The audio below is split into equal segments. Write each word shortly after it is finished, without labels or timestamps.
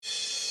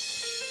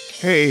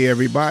Hey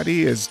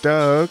everybody, it's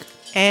Doug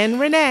and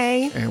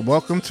Renee, and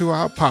welcome to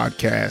our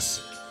podcast,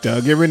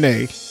 Doug and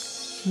Renee,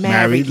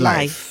 Married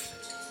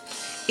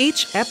Life.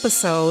 Each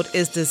episode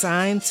is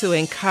designed to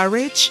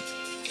encourage,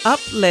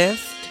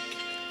 uplift,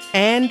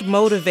 and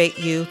motivate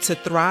you to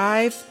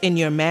thrive in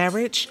your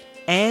marriage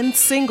and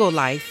single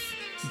life.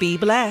 Be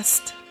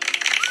blessed.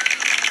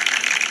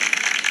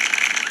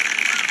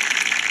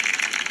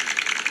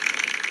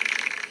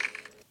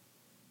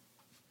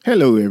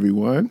 Hello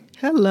everyone.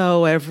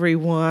 Hello,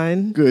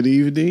 everyone. Good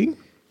evening.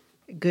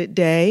 Good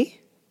day.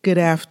 Good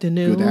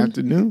afternoon. Good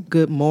afternoon.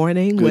 Good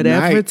morning. Good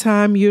whatever night.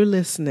 time you're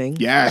listening.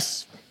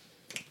 Yes.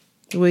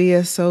 We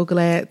are so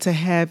glad to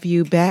have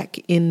you back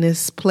in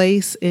this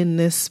place, in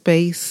this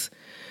space,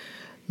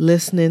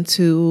 listening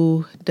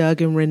to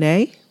Doug and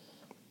Renee.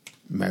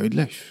 Married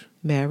Life.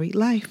 Married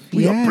Life.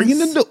 We yes. are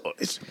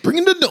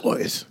bringing the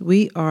noise.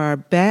 We are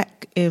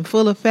back in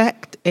full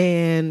effect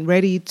and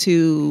ready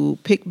to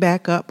pick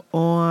back up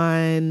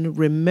on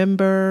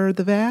Remember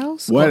the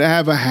Vows?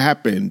 Whatever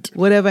happened.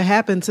 Whatever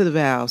happened to the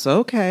vows.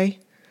 Okay.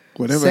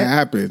 Whatever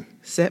happened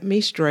Set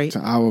me straight. to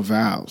our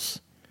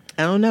vows.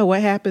 I don't know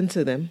what happened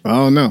to them.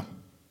 Oh no.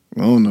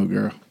 Oh no,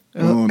 girl.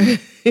 Oh no.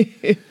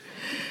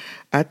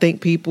 I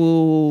think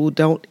people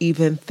don't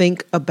even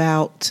think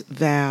about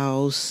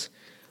vows.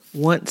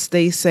 Once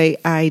they say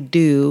I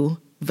do,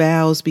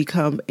 vows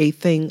become a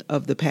thing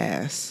of the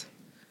past.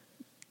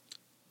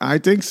 I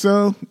think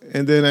so.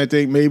 And then I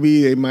think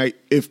maybe they might,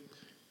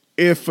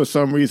 if for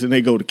some reason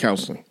they go to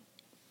counseling,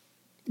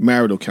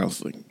 marital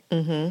counseling,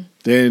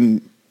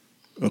 then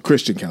or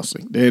Christian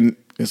counseling, then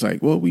it's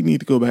like, well, we need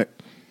to go back.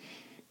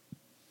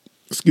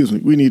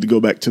 We need to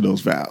go back to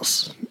those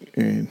vows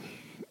and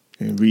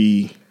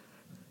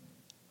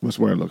what's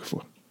the word I'm looking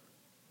for?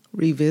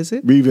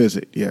 Revisit?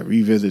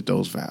 Revisit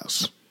those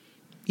vows.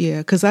 Yeah,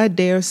 because I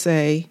dare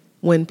say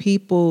when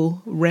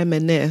people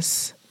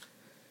reminisce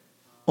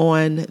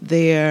on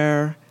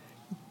their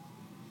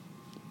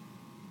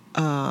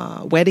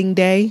wedding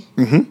day,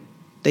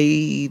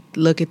 they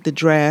look at the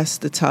dress,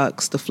 the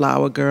tux, the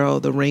flower girl,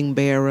 the ring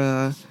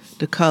bearer,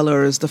 the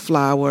colors, the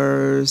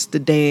flowers, the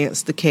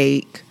dance, the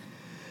cake,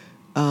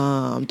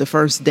 the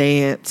first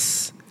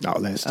dance.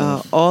 All that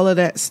stuff. All of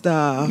that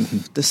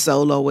stuff, the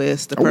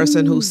soloist, the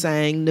person who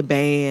sang the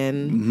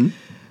band,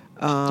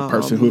 The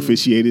person who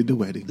officiated the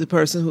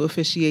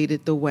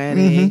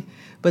wedding.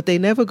 But they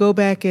never go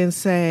back and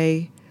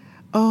say,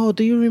 oh,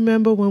 do you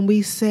remember when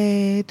we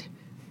said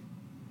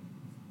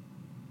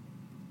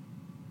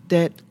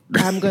that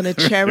I'm going to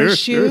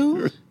cherish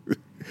you?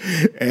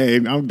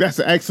 And that's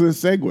an excellent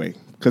segue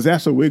because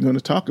that's what we're going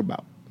to talk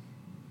about.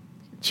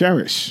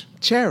 Cherish.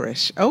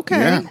 Cherish. Okay.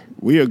 Yeah,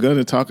 we are going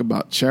to talk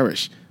about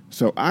cherish.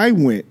 So I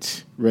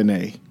went,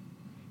 Renee,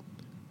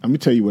 let me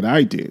tell you what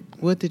I did.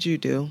 What did you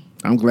do?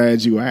 I'm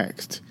glad you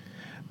asked.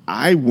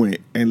 I went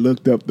and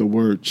looked up the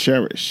word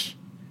cherish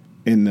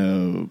in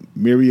the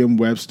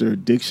Merriam-Webster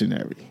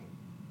dictionary.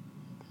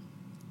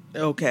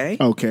 Okay.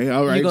 Okay,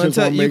 all right. Just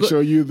want to make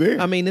sure you're there.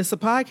 I mean, it's a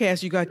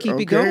podcast. You got to keep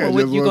it going.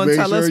 You're going to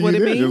tell us what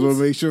it means? I just want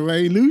to make sure I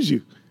ain't lose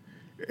you.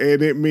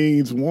 And it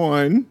means,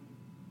 one,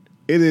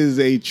 it is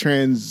a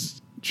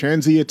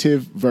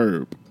transitive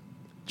verb.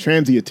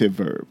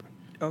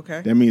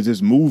 Okay. That means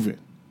it's moving.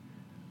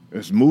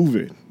 It's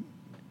moving.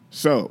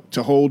 So,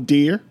 to hold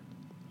dear,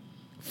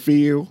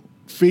 feel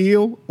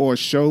or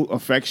show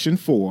affection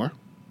for,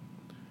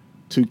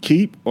 to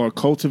keep or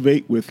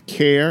cultivate with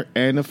care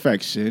and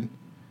affection,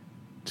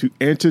 to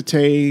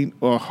entertain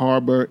or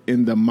harbor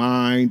in the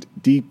mind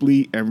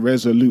deeply and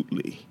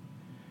resolutely.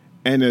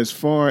 And as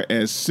far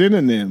as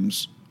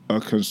synonyms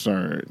are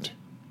concerned,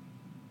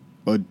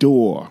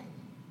 adore,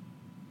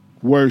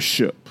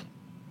 worship,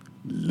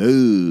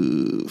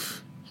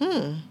 love,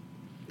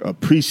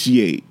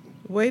 appreciate.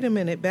 Wait a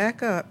minute.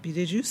 Back up.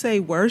 Did you say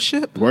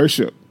worship?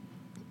 Worship.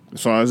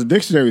 As far as the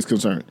dictionary is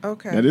concerned.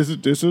 Okay. Now this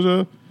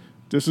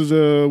is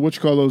a what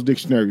you call those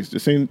dictionaries.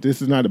 This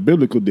is not a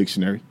biblical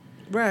dictionary.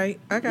 Right.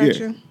 I got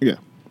you. Yeah.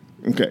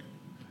 Okay.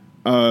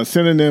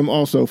 Synonym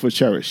also for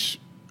cherish.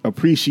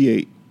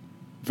 Appreciate,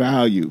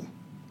 value,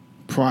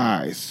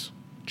 prize,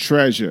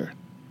 treasure,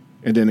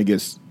 and then it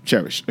gets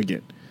cherish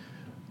again.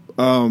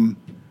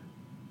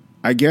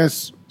 I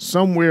guess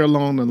somewhere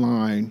along the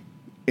line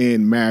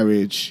in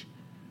marriage,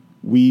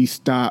 we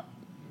stop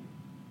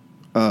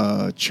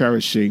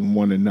cherishing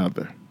one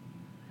another,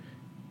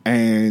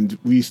 and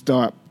we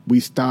stop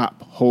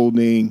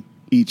holding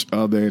each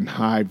other in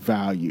high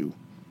value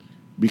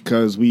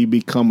because we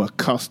become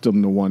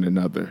accustomed to one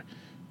another.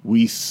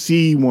 We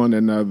see one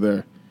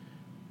another.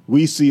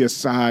 We see a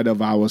side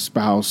of our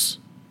spouse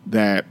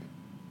that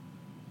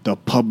the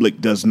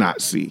public does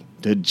not see,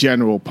 the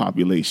general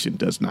population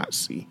does not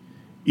see,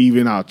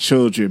 even our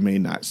children may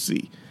not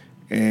see.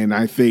 And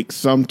I think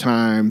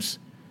sometimes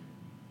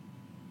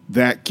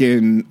that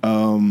can,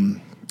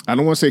 I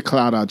don't want to say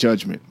cloud our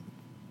judgment,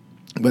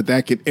 but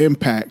that can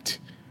impact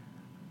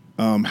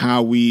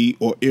how we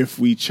or if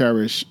we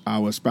cherish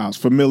our spouse.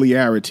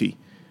 Familiarity.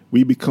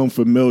 We become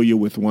familiar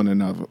with one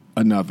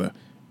another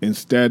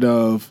instead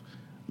of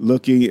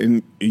looking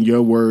in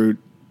your word.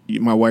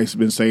 My wife's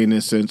been saying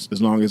this since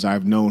as long as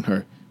I've known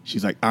her.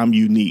 She's like, I'm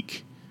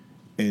unique.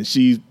 And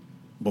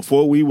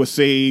before we were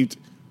saved,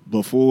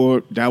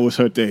 before that was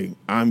her thing,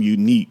 I'm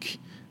unique.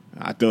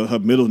 I thought her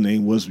middle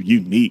name was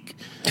Unique.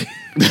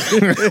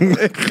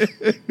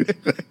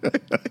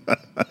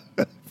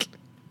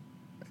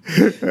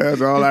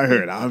 That's all I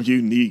heard. I'm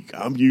unique.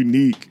 I'm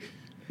unique.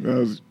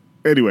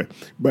 Anyway,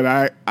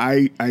 but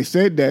I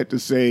said that to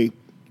say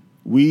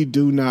we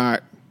do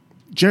not,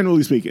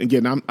 generally speaking,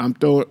 again,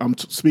 I'm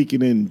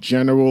speaking in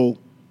general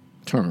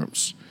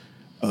terms.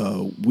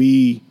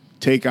 We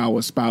take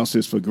our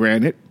spouses for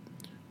granted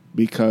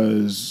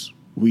because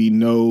we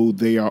know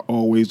they are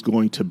always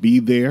going to be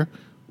there,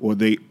 or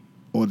they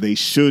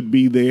should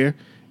be there.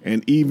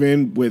 And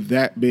even with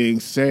that being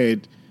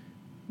said,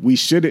 we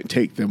shouldn't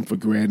take them for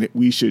granted.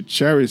 We should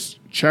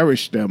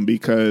cherish them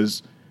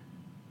because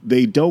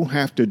they don't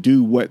have to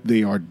do what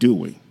they are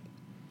doing,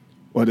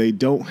 or they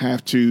don't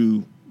have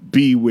to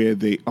be where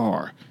they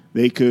are.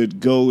 They could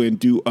go and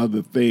do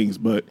other things,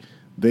 but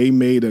they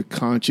made a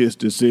conscious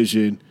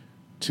decision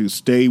to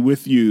stay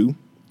with you,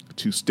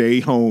 to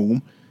stay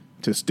home,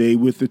 to stay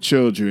with the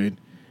children,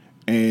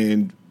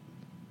 and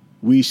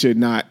we should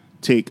not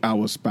take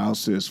our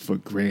spouses for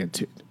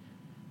granted.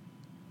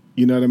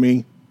 You know what I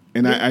mean?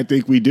 And yeah. I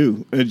think we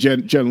do.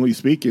 Generally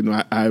speaking,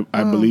 I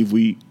believe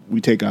we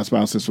take our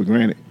spouses for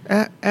granted.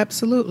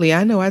 Absolutely.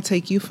 I know I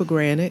take you for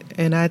granted,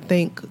 and I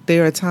think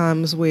there are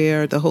times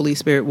where the Holy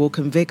Spirit will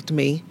convict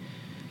me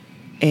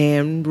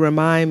and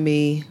remind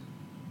me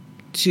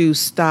to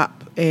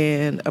stop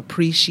and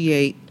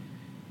appreciate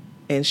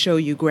and show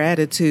you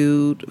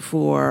gratitude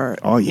for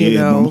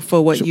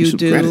for what you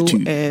do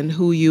gratitude. And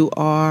who you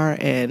are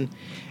and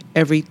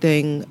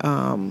everything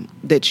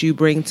that you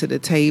bring to the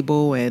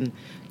table, and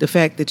the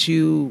fact that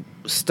you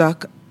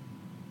stuck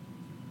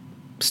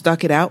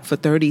it out for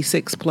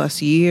 36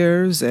 plus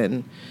years.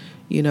 And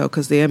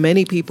because there are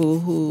many people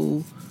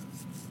who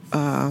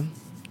I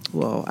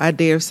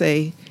dare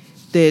say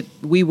that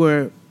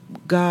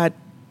God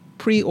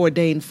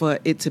preordained for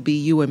it to be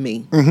you and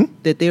me,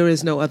 that there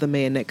is no other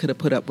man that could have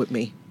put up with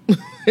me.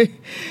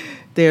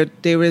 There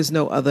is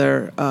no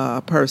other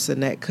person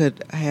that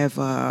could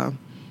have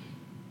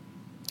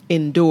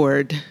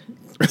endured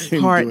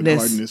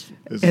hardness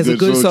as a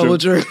good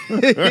soldier.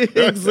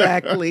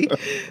 Exactly.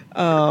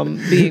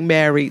 Being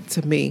married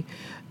to me.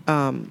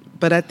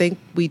 But I think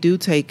we do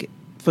take it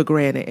for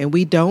granted, and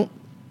we don't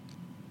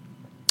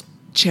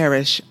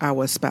cherish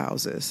our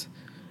spouses.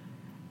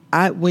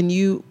 I'm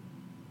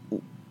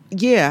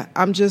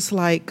just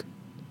like,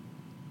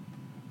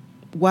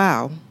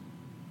 wow.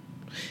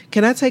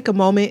 Can I take a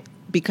moment?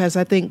 Because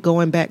I think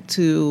going back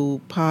to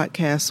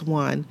podcast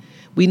 1,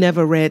 we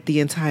never read the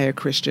entire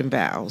Christian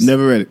Vows.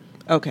 Never read it.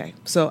 Okay.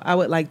 So I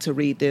would like to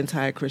read the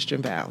entire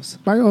Christian Vows.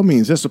 By all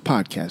means, that's a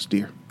podcast,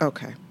 dear.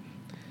 Okay.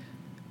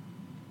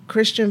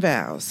 Christian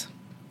Vows.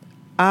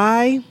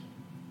 I,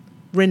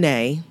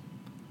 Renee,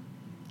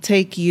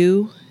 take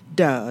you,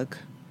 Doug,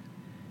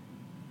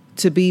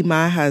 to be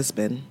my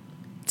husband,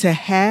 to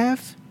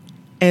have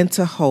and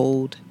to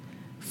hold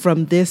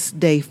from this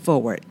day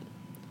forward,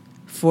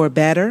 for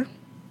better,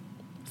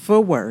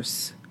 for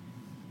worse,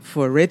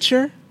 for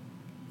richer,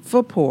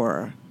 for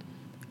poorer,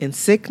 in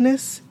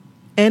sickness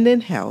and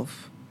in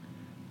health,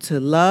 to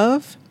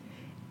love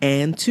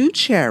and to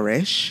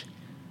cherish,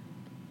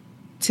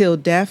 till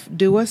death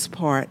do us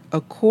part,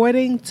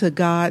 according to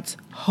God's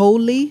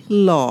holy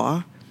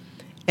law,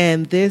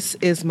 and this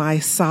is my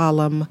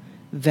solemn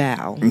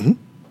vow. Mm-hmm.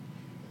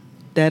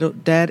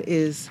 That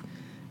is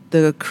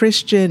the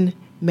Christian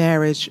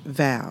marriage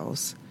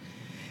vows.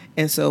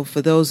 And so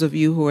for those of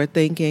you who are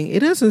thinking,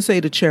 it doesn't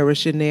say to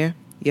cherish in there.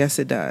 Yes,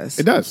 it does.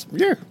 It does,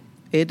 yeah.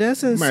 It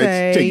doesn't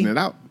say... taking it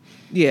out.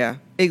 Yeah,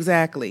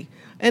 exactly.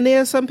 And there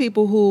are some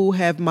people who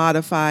have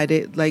modified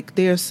it. Like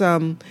there's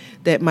some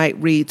that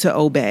might read to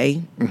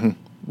obey,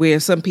 where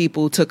some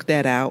people took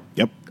that out.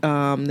 Yep.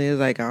 They're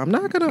like, I'm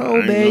not going to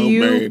obey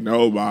you. Obey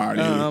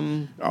nobody.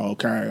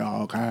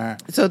 Okay.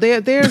 So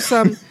there's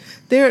some...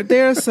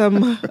 There are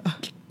some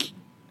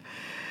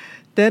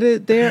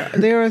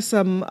there are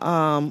some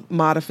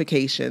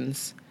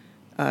modifications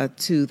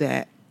to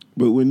that.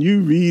 But when you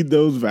read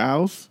those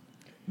vows,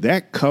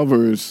 that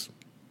covers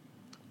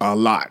a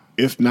lot,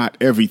 if not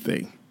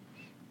everything.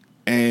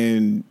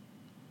 And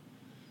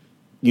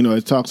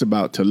it talks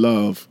about to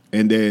love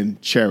and then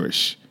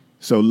cherish.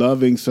 So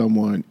loving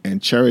someone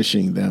and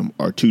cherishing them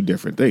are two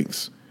different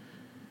things.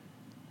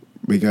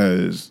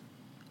 Because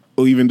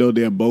even though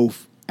they're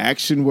both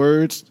action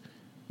words,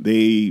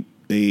 they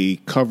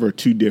cover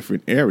two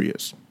different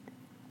areas.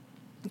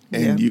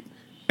 And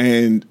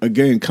and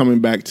again,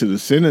 coming back to the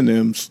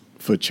synonyms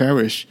for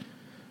cherish,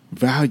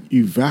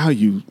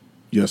 value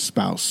your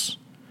spouse.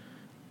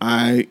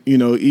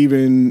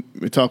 Even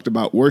we talked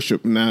about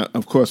worship. Now,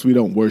 of course, we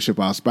don't worship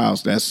our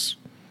spouse. That's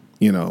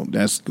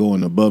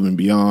going above and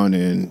beyond.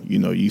 And,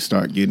 you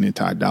start getting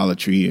into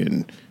idolatry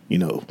and,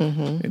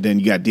 and then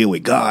you got to deal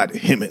with God,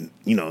 him, and,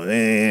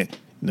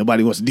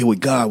 nobody wants to deal with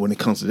God when it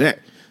comes to that.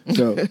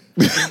 So,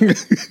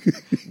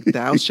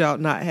 thou shalt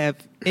not have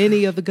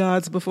any of the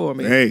gods before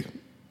me. Hey,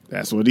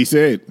 that's what he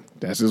said.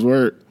 That's his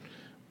word.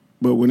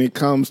 But when it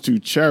comes to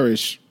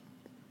cherish,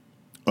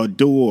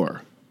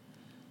 adore,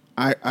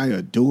 I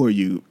adore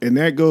you. And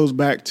that goes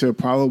back to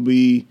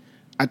probably,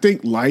 I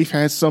think life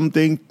has I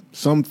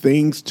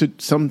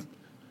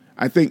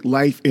think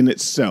life in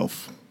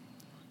itself,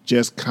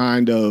 just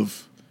kind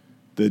of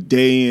the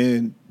day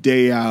in,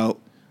 day out,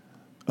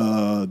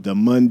 the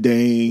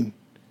mundane,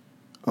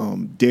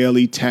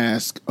 daily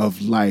task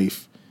of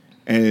life.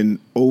 And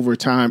over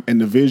time, and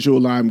the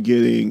visual I'm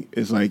getting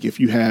is like if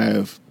you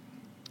have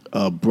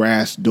a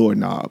brass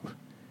doorknob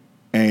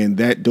and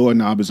that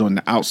doorknob is on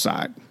the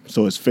outside,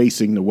 so it's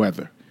facing the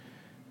weather.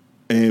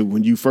 And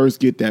when you first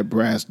get that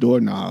brass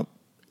doorknob,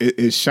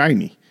 it's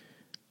shiny.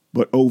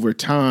 But over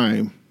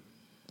time,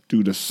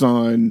 through the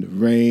sun, the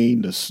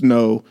rain, the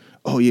snow,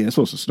 oh yeah, it's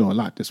supposed to snow a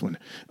lot this winter.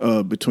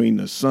 Between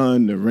the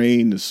sun, the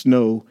rain, the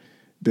snow,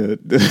 the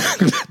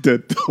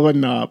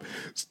doorknob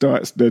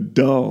starts to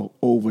dull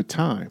over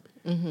time.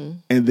 Mm-hmm.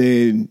 And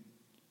then,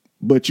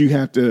 but you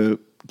have to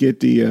get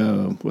the,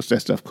 what's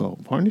that stuff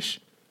called? Varnish?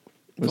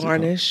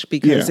 Varnish,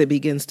 because it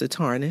begins to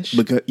tarnish.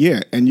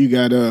 And you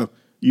got to,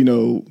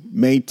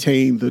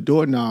 maintain the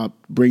doorknob,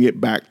 bring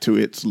it back to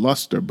its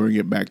luster, bring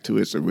it back to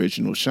its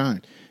original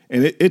shine.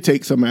 And it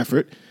takes some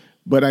effort,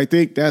 but I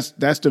think that's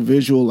the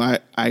visual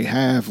I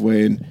have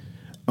when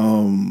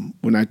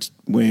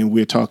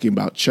we're talking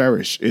about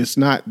cherish. It's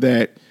not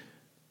that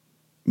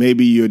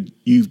maybe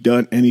you've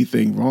done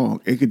anything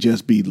wrong. It could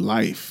just be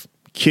life,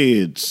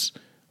 kids,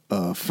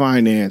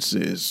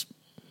 finances,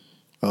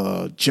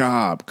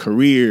 job,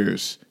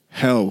 careers,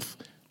 health,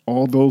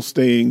 all those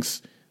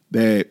things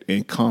that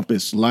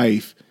encompass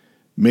life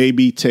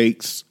maybe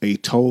takes a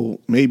toll.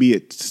 Maybe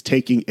it's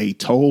taking a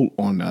toll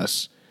on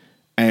us,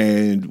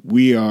 and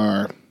we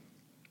are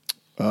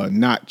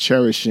not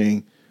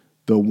cherishing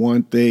the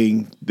one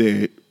thing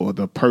or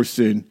the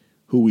person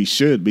who we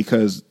should,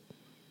 because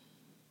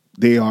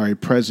they are a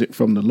present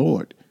from the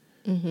Lord.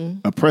 Mm-hmm.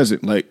 A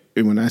present,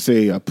 and when I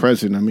say a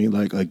present, I mean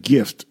like a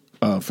gift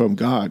from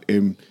God.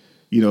 And,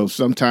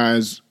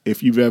 sometimes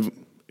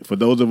for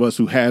those of us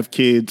who have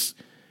kids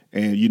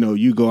and,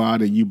 you go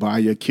out and you buy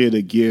your kid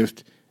a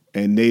gift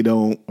and they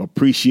don't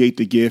appreciate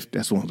the gift,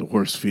 that's one of the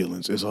worst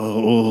feelings. It's,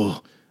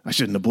 I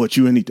shouldn't have bought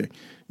you anything.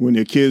 When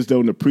your kids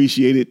don't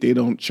appreciate it, they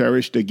don't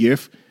cherish the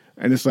gift.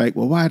 And it's like,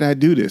 well, why did I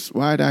do this?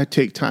 Why did I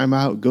take time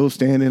out, go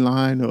stand in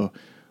line, or,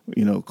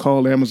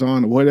 call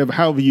Amazon or whatever,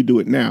 however you do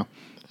it now.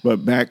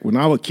 But back when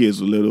our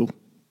kids were little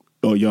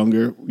or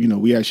younger,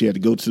 we actually had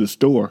to go to the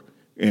store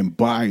and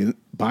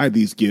buy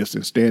these gifts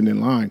and stand in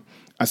line.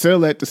 I say all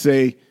that to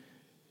say,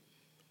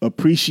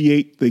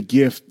 appreciate the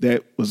gift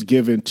that was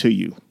given to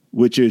you,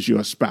 which is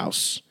your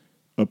spouse.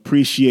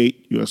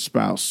 Appreciate your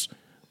spouse.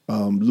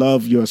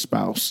 Love your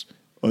spouse.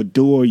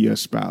 Adore your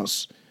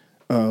spouse.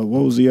 What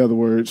was the other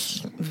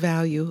words?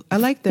 Value. I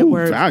like that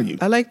word. Value.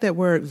 I like that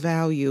word,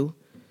 value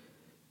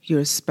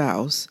your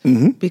spouse,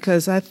 mm-hmm.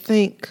 because I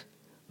think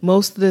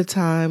most of the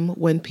time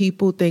when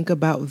people think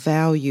about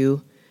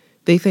value,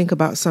 they think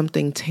about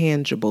something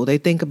tangible. They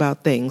think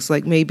about things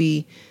like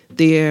maybe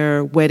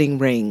their wedding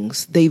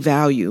rings. They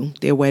value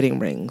their wedding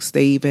rings.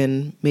 They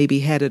even maybe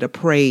had it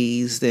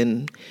appraised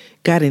and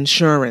got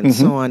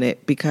insurance mm-hmm. on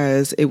it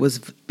because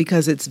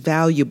it's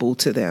valuable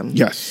to them.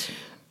 Yes.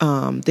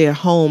 Their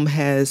home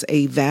has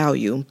a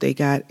value. They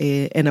got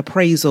an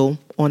appraisal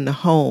on the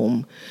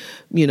home.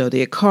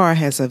 Their car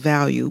has a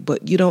value,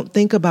 but you don't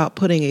think about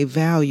putting a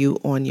value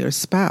on your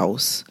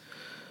spouse.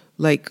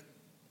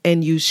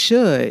 And you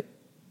should,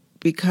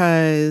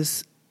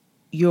 because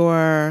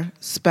your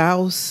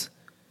spouse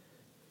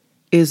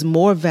is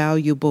more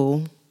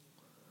valuable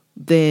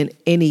than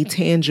any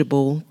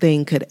tangible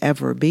thing could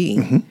ever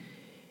be.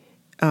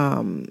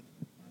 Mm-hmm.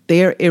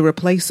 They're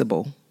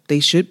irreplaceable. They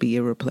should be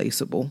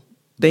irreplaceable.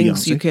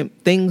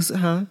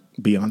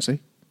 Beyonce.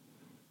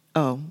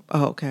 Oh,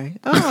 okay.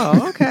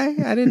 Oh, okay.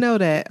 I didn't know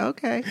that.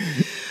 Okay.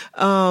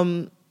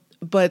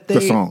 But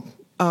the song.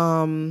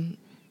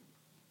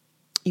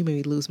 You made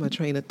me lose my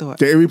train of thought.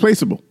 They're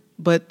irreplaceable.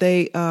 But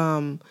they,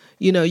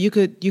 you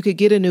could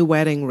get a new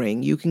wedding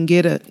ring. You can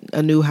get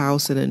a new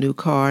house and a new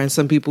car. And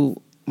some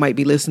people might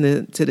be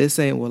listening to this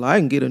saying, well, I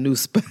can get a new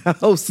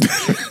spouse.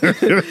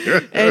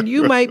 And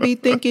you might be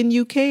thinking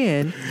you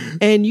can,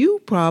 and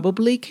you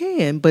probably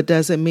can, but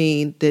doesn't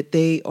mean that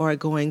they are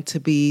going to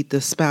be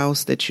the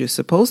spouse that you're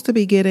supposed to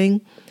be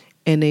getting,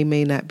 and they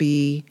may not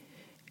be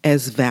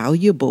as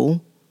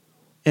valuable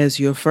as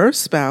your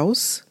first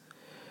spouse,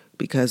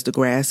 because the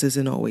grass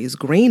isn't always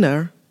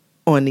greener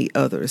on the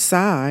other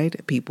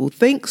side. People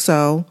think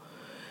so,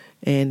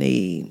 and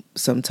they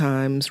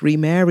sometimes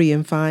remarry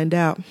and find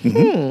out,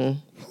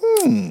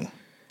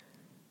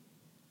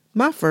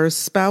 my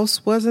first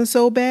spouse wasn't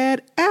so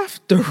bad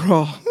after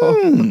all.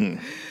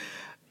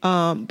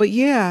 But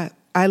yeah,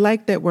 I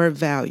like that word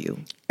value.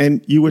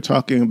 And you were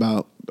talking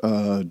about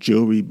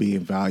jewelry being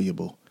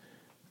valuable.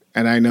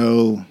 And I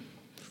know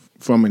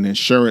from an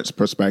insurance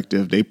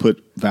perspective, they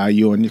put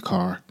value on your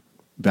car,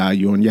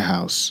 value on your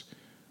house,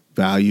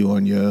 value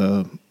on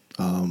your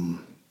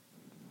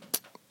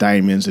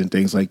diamonds and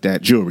things like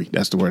that. Jewelry,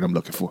 that's the word I'm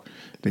looking for.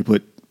 They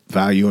put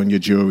value on your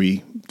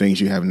jewelry,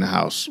 things you have in the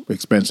house,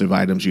 expensive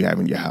items you have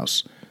in your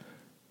house.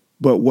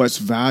 But what's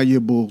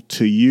valuable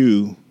to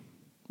you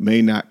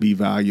may not be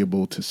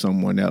valuable to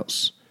someone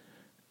else.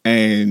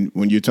 And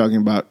when you're talking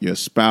about your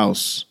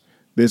spouse,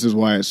 this is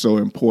why it's so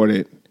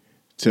important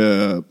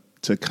to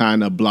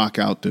kind of block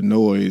out the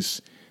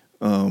noise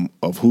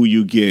of who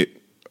you get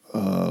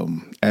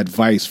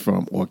advice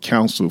from or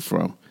counsel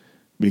from.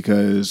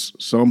 Because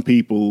some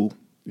people,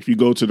 if you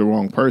go to the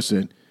wrong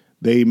person,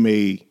 they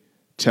may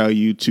tell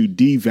you to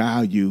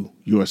devalue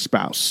your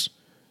spouse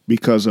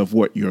because of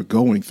what you're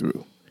going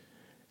through.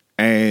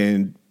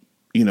 And,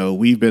 you know,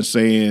 we've been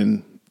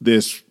saying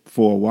this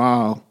for a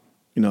while,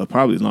 you know,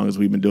 probably as long as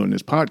we've been doing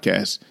this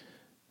podcast.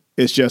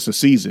 It's just a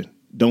season.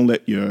 Don't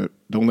let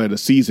a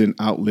season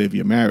outlive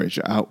your marriage.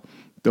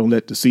 Don't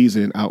let the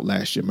season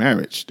outlast your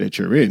marriage that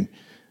you're in.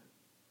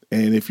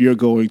 And if you're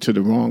going to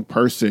the wrong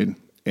person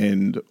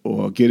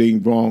or getting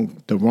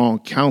the wrong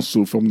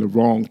counsel from the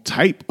wrong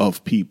type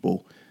of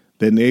people,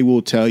 then they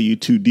will tell you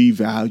to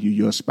devalue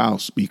your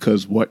spouse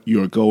because what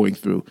you're going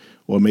through,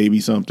 or maybe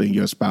something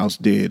your spouse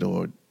did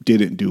or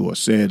didn't do or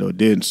said or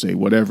didn't say,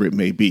 whatever it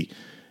may be.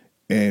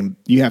 And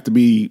you have to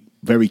be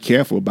very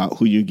careful about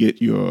who you get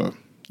your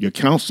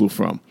counsel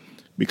from,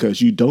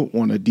 because you don't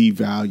want to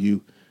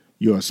devalue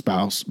your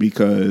spouse,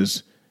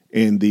 because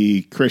in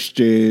the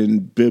Christian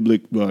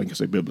biblical,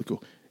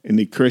 in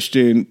the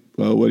Christian,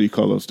 what do you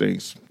call those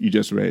things you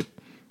just read?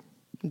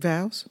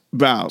 Vows.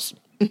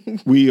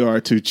 We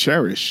are to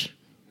cherish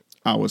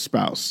our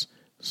spouse.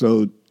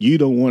 So you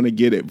don't want to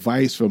get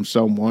advice from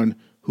someone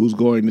who's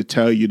going to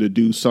tell you to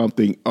do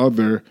something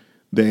other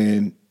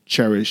than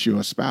cherish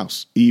your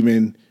spouse.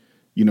 Even,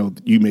 you know,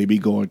 you may be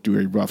going through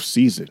a rough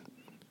season.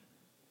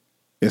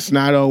 It's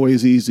not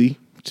always easy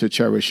to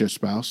cherish your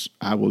spouse.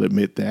 I will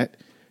admit that.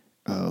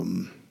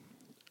 I'm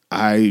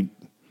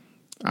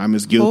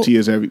as guilty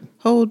as every...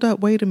 Hold up.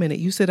 Wait a minute.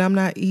 You said I'm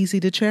not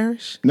easy to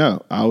cherish?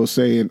 No, I was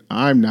saying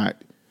I'm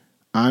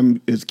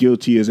as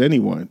guilty as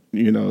anyone,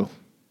 you know.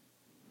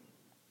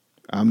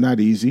 I'm not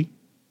easy.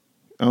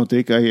 I don't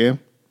think I am.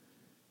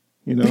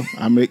 You know,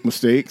 I make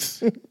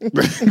mistakes.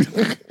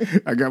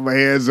 I got my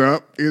hands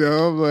up, you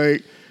know. I'm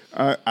like,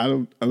 I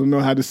don't know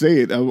how to say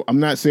it. I'm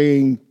not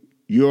saying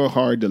you're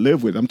hard to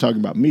live with. I'm talking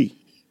about me.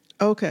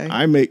 Okay.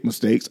 I make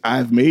mistakes.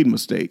 I've made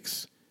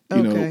mistakes.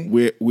 You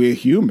know, we're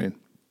human.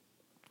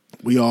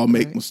 We all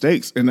make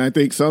mistakes. And I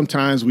think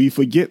sometimes we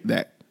forget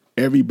that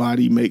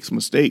everybody makes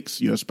mistakes.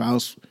 Your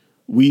spouse,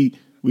 we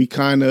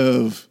kind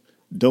of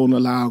don't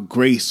allow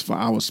grace for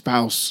our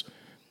spouse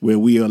where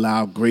we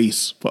allow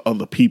grace for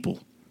other people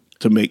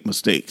to make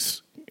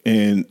mistakes,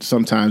 and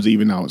sometimes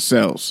even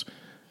ourselves.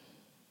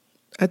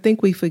 I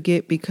think we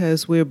forget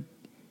because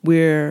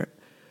we're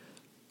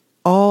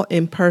all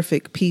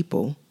imperfect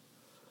people,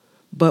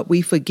 but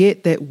we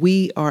forget that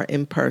we are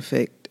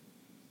imperfect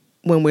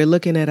when we're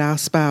looking at our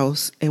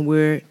spouse, and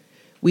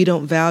we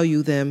don't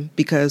value them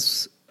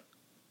because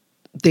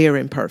they're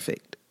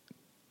imperfect.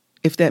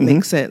 If that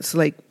makes sense.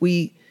 Like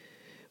we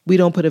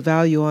don't put a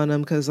value on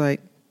them because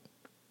like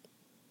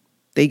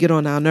they get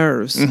on our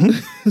nerves.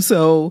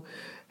 So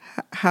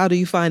how do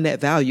you find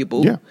that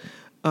valuable? Yeah.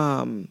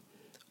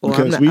 Or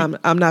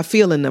I'm not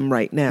feeling them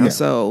right now,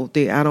 so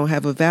I don't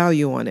have a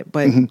value on it.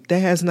 But that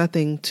has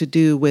nothing to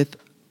do with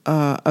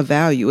a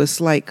value.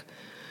 It's like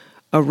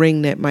a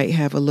ring that might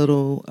have a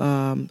little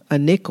a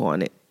nick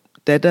on it.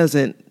 That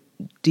doesn't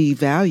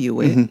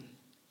devalue it.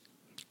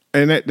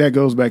 And that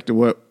goes back to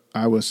what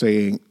I was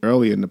saying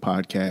earlier in the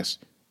podcast,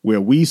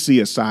 where we see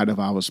a side of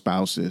our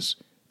spouses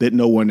that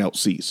no one else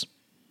sees.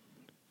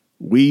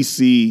 We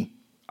see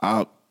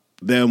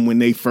them when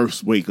they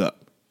first wake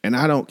up. And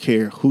I don't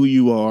care who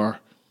you are.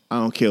 I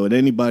don't care what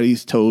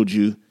anybody's told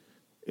you.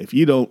 If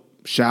you don't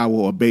shower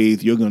or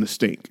bathe, you're going to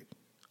stink.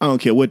 I don't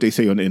care what they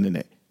say on the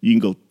internet. You can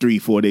go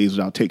 3-4 days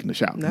without taking a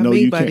shower. Not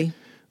me, buddy.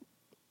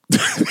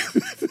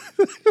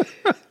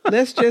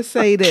 Let's just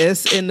say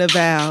this in the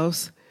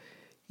vows.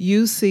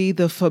 You see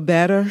the for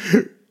better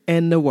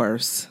and the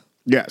worse.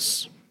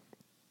 Yes.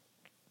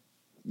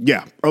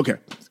 Yeah. Okay.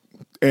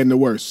 And the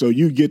worst. So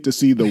you get to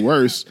see the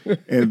worst,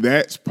 and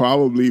that's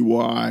probably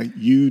why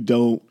you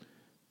don't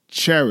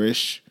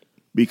cherish,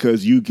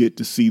 because you get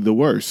to see the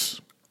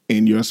worst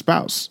in your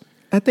spouse.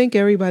 I think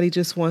everybody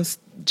just wants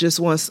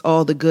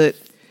all the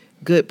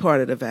good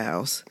part of the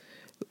vows.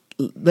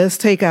 Let's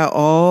take out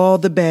all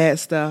the bad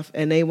stuff,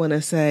 and they want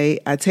to say,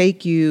 I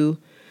take you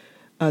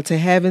to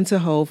heaven to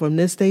hold from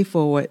this day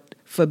forward,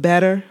 for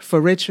better,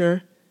 for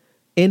richer,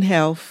 in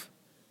health,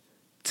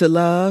 to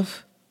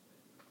love,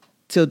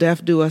 till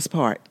death do us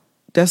part.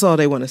 That's all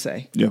they want to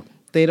say. Yeah.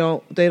 They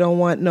don't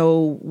want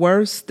no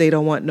worse. They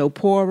don't want no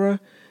poorer.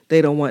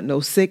 They don't want no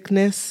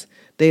sickness.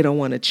 They don't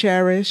want to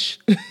cherish.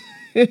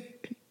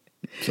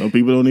 Some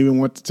people don't even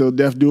want to till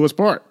death do us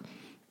part.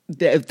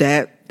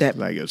 That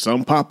like if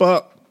something pop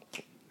up,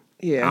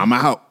 I'm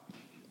out.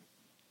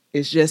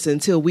 It's just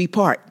until we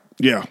part.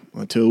 Yeah,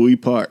 until we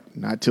part.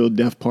 Not till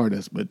death part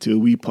us, but till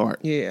we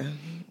part. Yeah.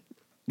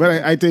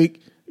 But I think,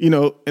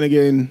 and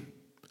again,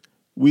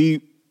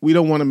 we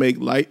don't want to make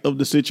light of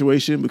the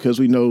situation because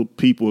we know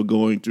people are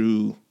going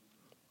through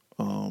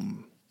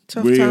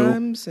tough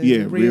times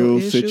and real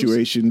issues.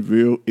 Situation,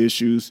 real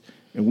issues.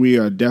 And we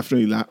are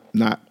definitely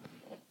not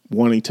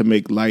wanting to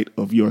make light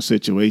of your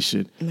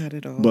situation. Not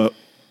at all. But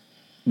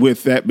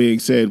with that being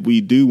said, we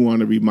do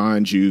want to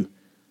remind you,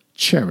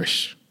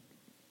 cherish,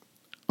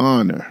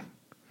 honor,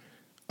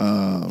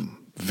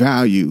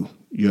 value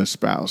your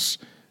spouse,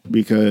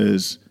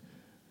 because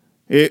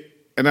I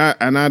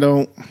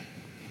don't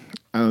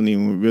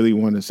even really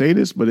want to say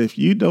this, but if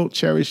you don't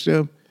cherish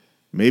them,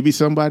 maybe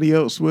somebody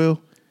else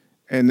will.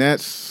 And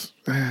that's,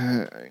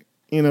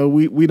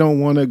 we don't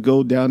want to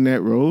go down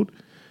that road.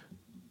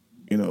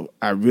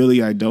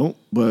 I don't,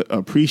 but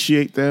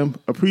appreciate them.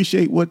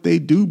 Appreciate what they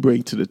do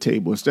bring to the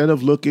table. Instead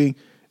of looking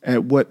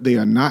at what they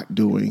are not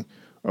doing,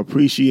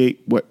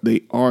 appreciate what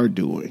they are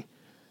doing.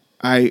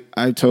 I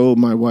told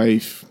my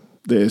wife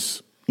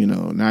this,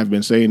 and I've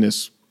been saying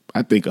this,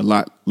 I think, a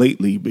lot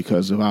lately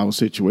because of our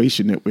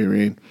situation that we're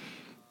in.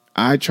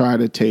 I try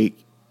to take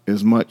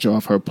as much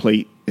off her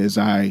plate as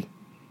I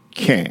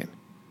can.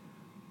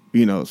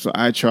 So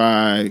I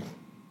try.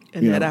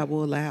 And that I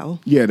will allow.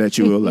 Yeah, that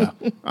you will allow.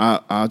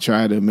 I'll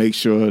try to make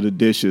sure the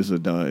dishes are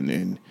done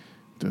and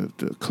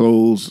the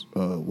clothes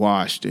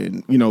washed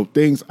and,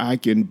 things I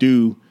can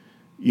do,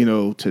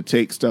 to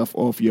take stuff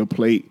off your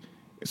plate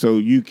so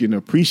you can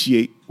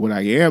appreciate what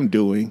I am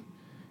doing,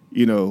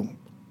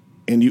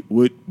 and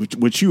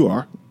what you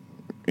are.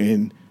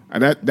 And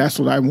that's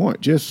what I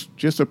want.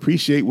 Just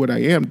appreciate what I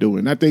am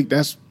doing. I think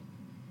that's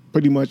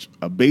pretty much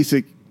a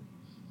basic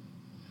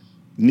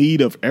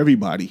need of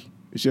everybody.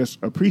 It's just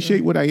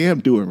appreciate what I am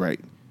doing right.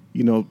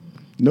 No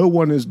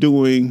one is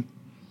doing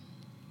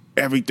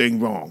everything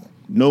wrong.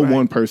 No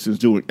one person's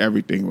doing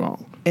everything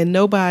wrong. And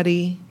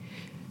nobody,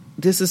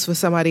 this is for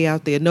somebody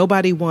out there,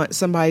 nobody wants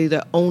somebody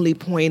to only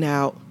point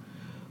out,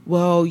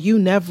 well, you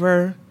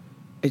never,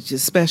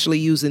 especially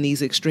using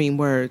these extreme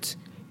words,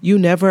 you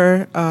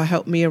never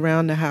help me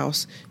around the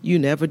house. You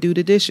never do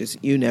the dishes.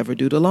 You never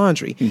do the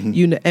laundry.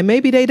 Mm-hmm. And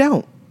maybe they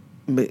don't.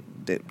 But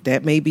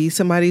that may be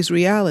somebody's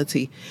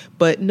reality.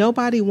 But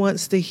nobody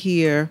wants to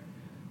hear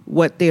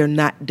what they're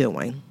not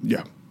doing.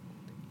 Yeah.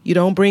 You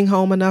don't bring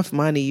home enough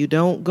money. You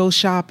don't go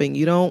shopping.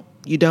 You don't.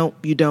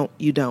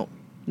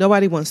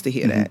 Nobody wants to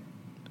hear that.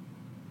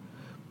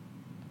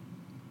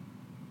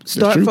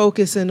 Start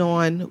focusing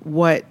on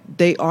what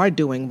they are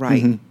doing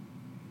right. Mm-hmm.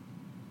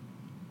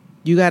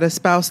 You got a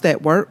spouse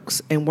that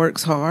works and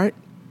works hard.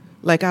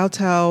 Like I'll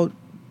tell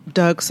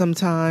Doug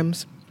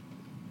sometimes,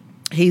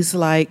 he's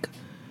like,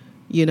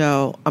 I'm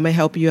going to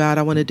help you out.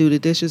 I want to do the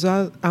dishes.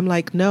 I'm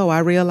like, no, I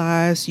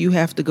realize you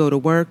have to go to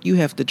work. You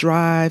have to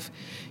drive.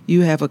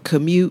 You have a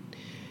commute.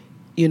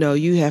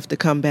 You have to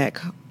come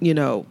back,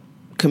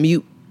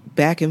 commute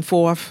back and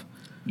forth.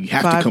 You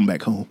have to come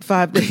back home.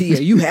 5 days. Yeah,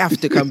 you have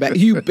to come back.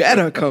 You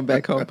better come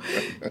back home.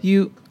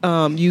 You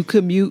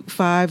commute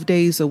 5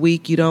 days a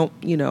week. You don't,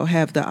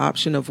 have the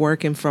option of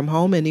working from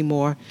home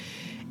anymore.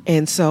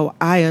 And so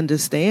I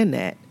understand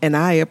that. And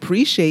I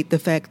appreciate the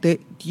fact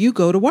that you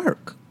go to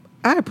work.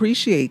 I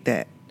appreciate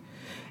that.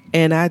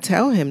 And I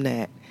tell him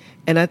that.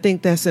 And I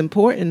think that's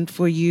important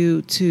for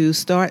you to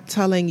start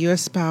telling your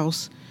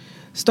spouse,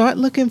 start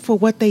looking for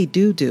what they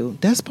do.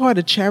 That's part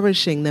of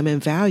cherishing them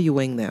and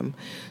valuing them.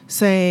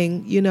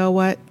 Saying, you know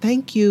what,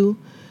 thank you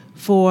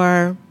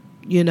for,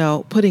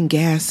 putting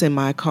gas in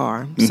my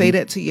car. Mm-hmm. Say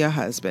that to your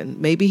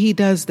husband. Maybe he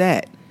does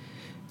that.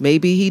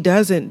 Maybe he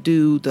doesn't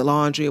do the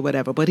laundry or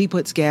whatever, but he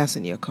puts gas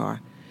in your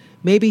car.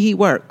 Maybe he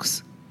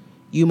works.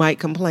 You might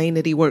complain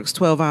that he works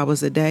 12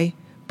 hours a day,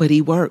 but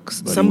he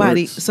works.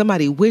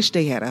 Somebody wish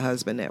they had a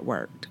husband that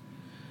worked.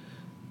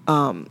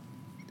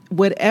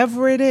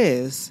 Whatever it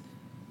is,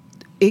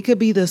 it could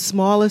be the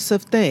smallest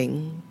of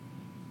thing.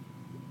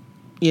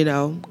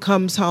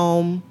 Comes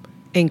home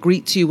and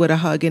greets you with a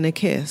hug and a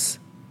kiss.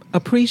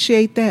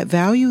 Appreciate that.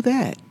 Value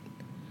that.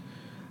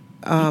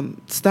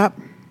 Stop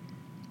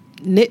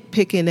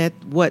nitpicking at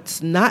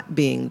what's not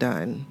being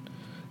done.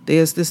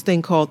 There's this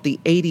thing called the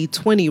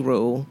 80-20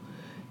 rule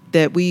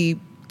that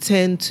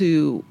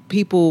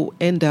people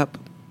end up,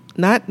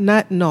 not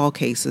in all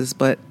cases,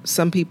 but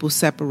some people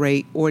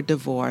separate or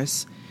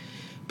divorce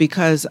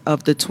because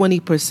of the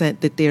 20%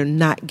 that they're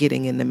not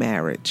getting in the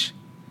marriage.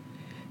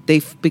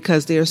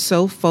 Because they're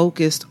so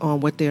focused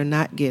on what they're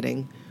not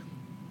getting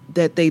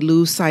that they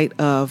lose sight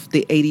of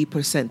the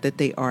 80% that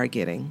they are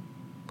getting.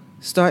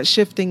 Start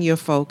shifting your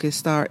focus.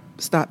 Start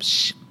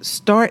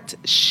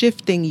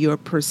shifting your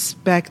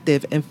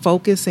perspective and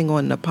focusing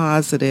on the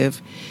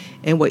positive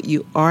and what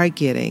you are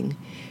getting,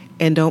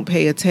 and don't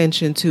pay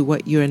attention to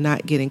what you're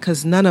not getting,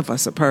 because none of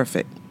us are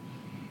perfect.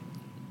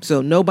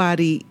 So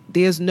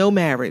there's no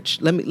marriage.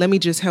 Let me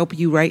just help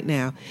you right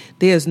now.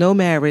 There's no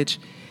marriage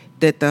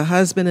that the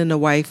husband and the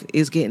wife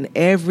is getting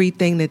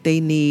everything that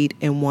they need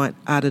and want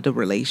out of the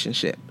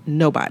relationship.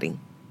 Nobody.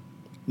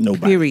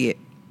 Period.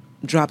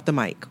 Drop the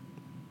mic.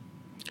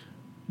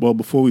 Well,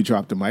 before we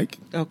drop the mic,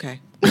 Okay.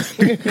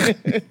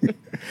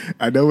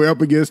 I know we're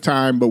up against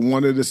time, but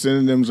one of the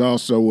synonyms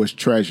also was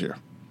treasure.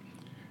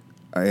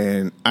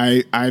 And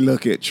I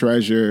look at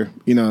treasure,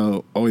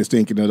 always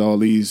thinking of all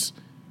these,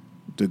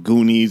 the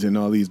Goonies and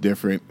all these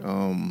different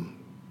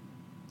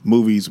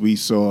movies we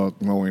saw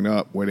growing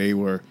up where they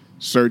were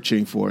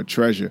searching for a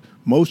treasure.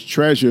 Most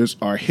treasures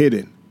are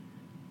hidden,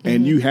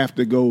 and you have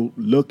to go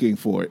looking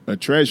for it. A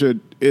treasure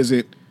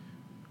isn't,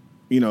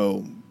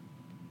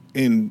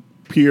 in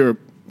pure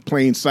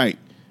plain sight.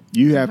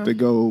 You have to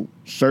go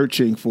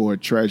searching for a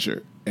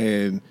treasure.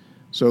 And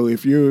so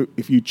if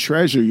you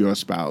treasure your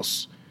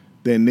spouse,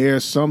 then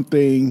there's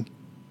something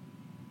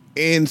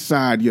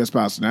inside your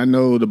spouse. And I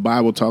know the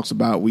Bible talks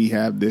about we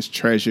have this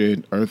treasure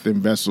in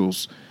earthen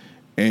vessels,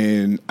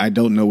 and I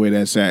don't know where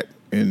that's at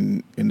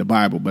in the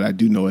Bible, but I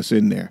do know it's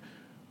in there.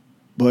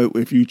 But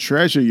if you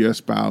treasure your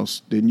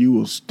spouse, then you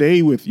will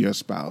stay with your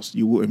spouse.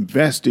 You will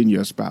invest in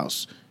your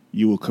spouse.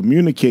 You will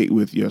communicate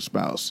with your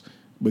spouse,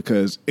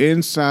 because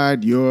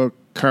inside your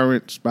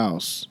current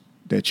spouse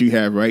that you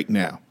have right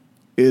now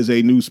is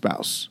a new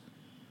spouse.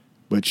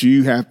 But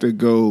you have to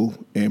go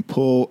and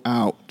pull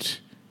out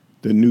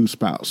the new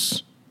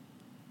spouse.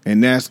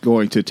 And that's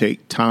going to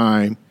take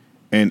time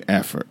and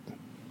effort.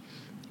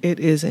 It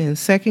is in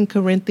 2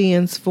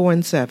 Corinthians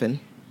 4:7.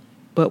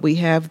 But we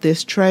have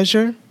this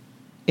treasure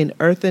in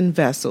earthen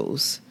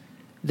vessels,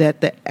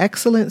 that the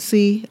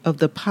excellency of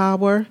the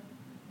power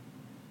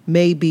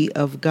may be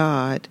of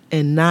God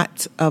and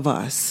not of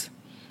us.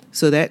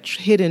 So that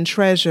hidden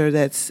treasure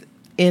that's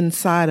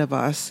inside of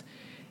us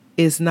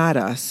is not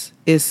us.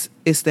 It's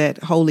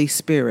that Holy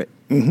Spirit.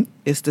 Mm-hmm.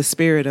 It's the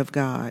Spirit of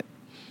God.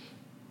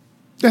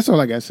 That's all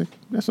I got to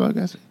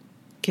say.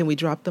 Can we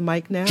drop the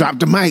mic now? Drop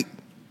the mic.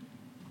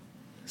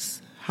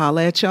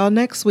 Holla at y'all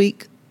next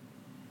week.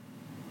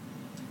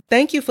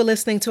 Thank you for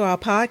listening to our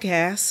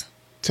podcast.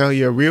 Tell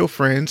your real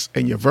friends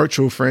and your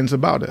virtual friends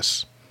about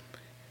us.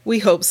 We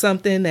hope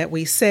something that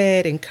we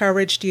said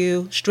encouraged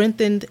you,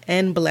 strengthened,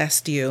 and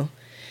blessed you.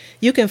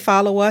 You can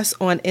follow us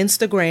on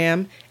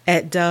Instagram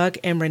at Doug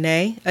and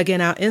Renee.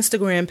 Again, our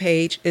Instagram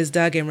page is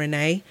Doug and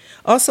Renee.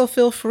 Also,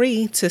 feel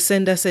free to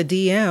send us a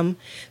DM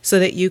so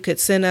that you could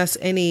send us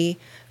any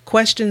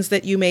questions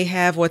that you may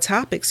have or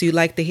topics you'd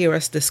like to hear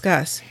us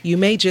discuss. You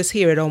may just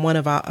hear it on one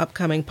of our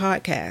upcoming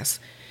podcasts.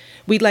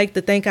 We'd like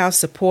to thank our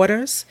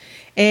supporters.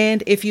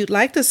 And if you'd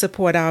like to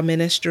support our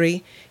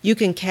ministry, you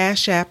can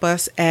Cash App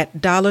us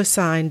at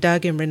 $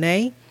 Doug and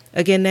Renee.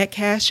 Again, that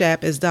Cash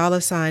App is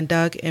 $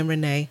 Doug and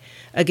Renee.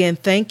 Again,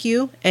 thank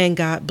you and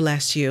God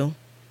bless you.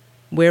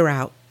 We're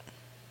out.